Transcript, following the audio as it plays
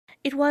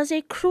It was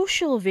a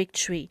crucial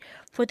victory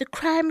for the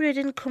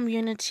crime-ridden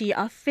community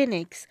of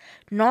Phoenix,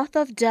 north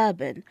of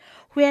Durban,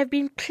 who have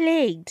been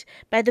plagued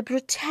by the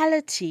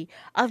brutality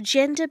of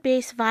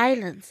gender-based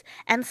violence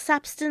and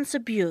substance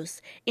abuse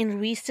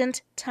in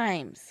recent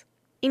times.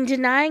 In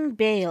denying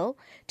bail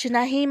to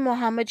Naeem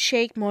Mohammed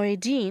Sheik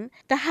Mooideen,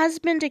 the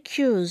husband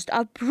accused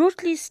of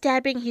brutally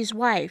stabbing his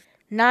wife,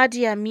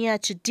 Nadia Mia,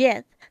 to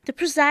death, the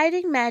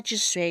presiding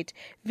magistrate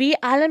V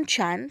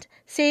Alamchand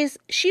says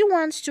she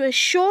wants to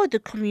assure the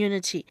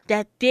community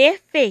that their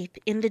faith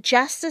in the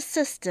justice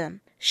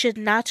system should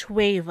not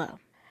waver.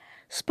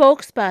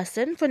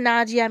 Spokesperson for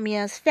Nadia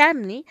Mia's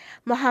family,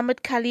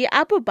 Muhammad Kali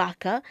Abu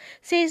Bakr,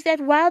 says that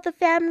while the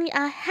family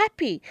are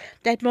happy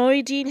that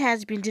Mooiden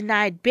has been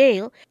denied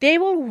bail, they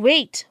will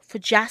wait for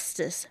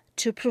justice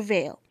to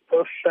prevail.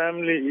 Her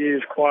family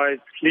is quite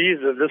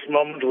pleased at this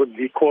moment with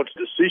the court's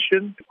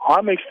decision.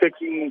 I'm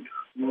expecting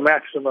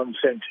maximum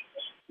sentence,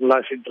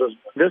 life imprisonment.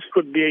 This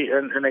could be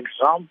an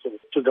example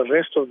to the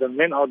rest of the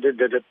men out there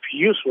that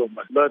abuse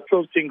women. But I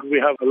still think we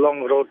have a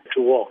long road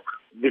to walk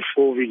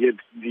before we get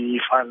the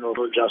final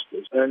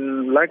justice.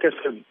 And like I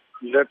said,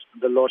 let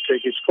the law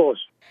take its course.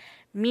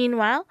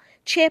 Meanwhile,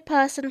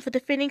 chairperson for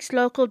the Phoenix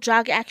Local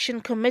Drug Action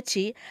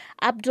Committee,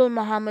 Abdul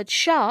Muhammad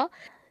Shah,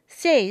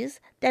 says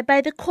that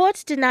by the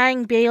court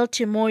denying bail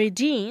to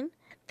Mooiden,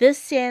 this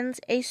sends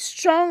a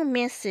strong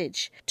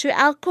message to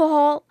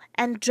alcohol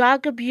and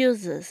drug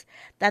abusers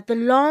that the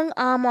long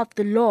arm of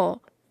the law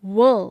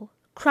will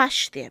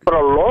crush them. For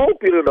a long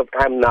period of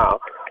time now,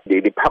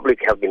 the public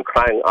have been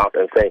crying out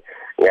and saying,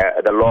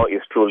 the law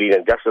is too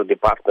lenient, Justice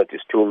Department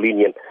is too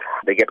lenient.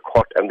 They get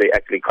caught and they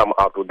actually come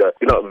out with a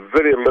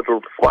very little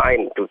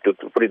fine, to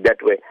put it that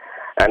way.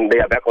 And they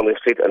are back on the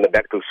street and they're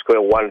back to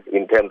square one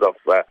in terms of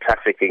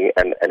trafficking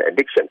and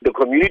addiction. The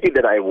community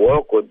that I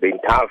work with, the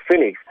entire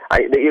Phoenix,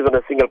 there isn't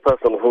a single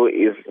person who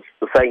is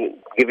saying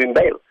give him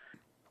bail.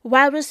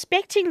 While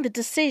respecting the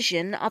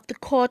decision of the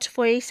court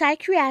for a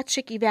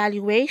psychiatric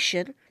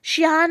evaluation,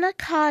 Shiana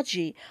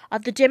Kaji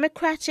of the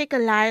Democratic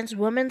Alliance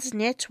Women's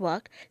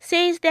Network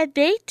says that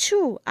they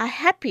too are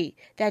happy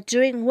that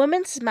during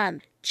Women's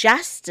Month,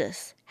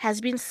 justice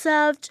has been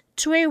served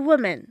to a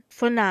woman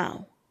for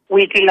now.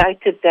 We're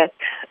delighted that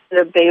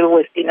the bail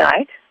was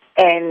denied,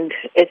 and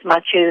as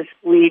much as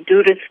we do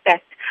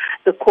respect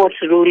the court's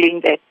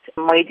ruling that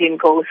Mooiden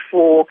goes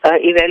for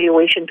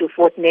evaluation to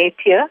Fort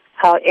Napier,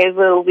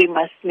 however, we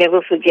must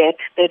never forget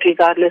that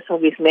regardless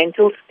of his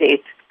mental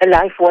state, a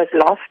life was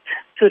lost,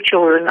 2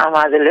 children are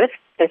motherless.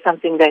 That's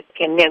something that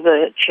can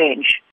never change.